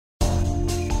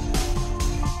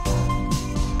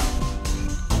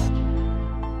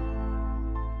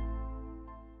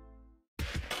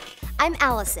I'm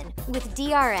Allison with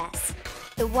DRS.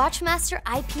 The WatchMaster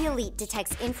IP Elite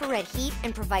detects infrared heat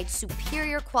and provides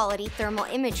superior quality thermal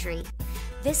imagery.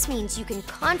 This means you can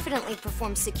confidently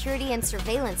perform security and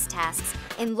surveillance tasks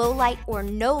in low light or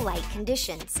no light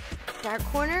conditions. Dark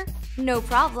corner? No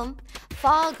problem.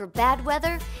 Fog or bad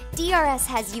weather? DRS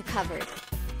has you covered.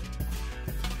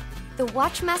 The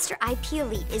WatchMaster IP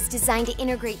Elite is designed to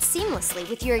integrate seamlessly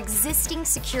with your existing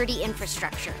security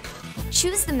infrastructure.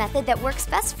 Choose the method that works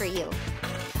best for you.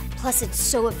 Plus, it's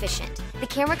so efficient. The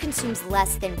camera consumes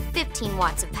less than 15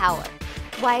 watts of power.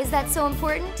 Why is that so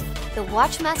important? The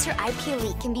WatchMaster IP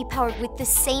Elite can be powered with the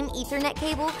same Ethernet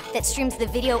cable that streams the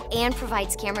video and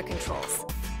provides camera controls.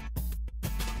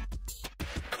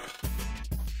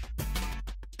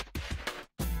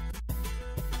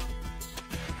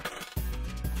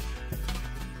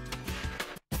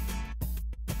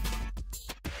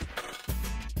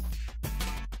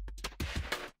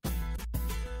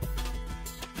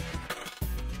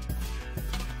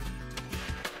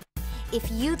 If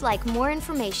you'd like more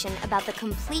information about the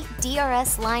complete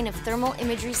DRS line of thermal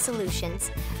imagery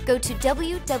solutions, go to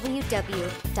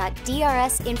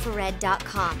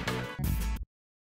www.drsinfrared.com.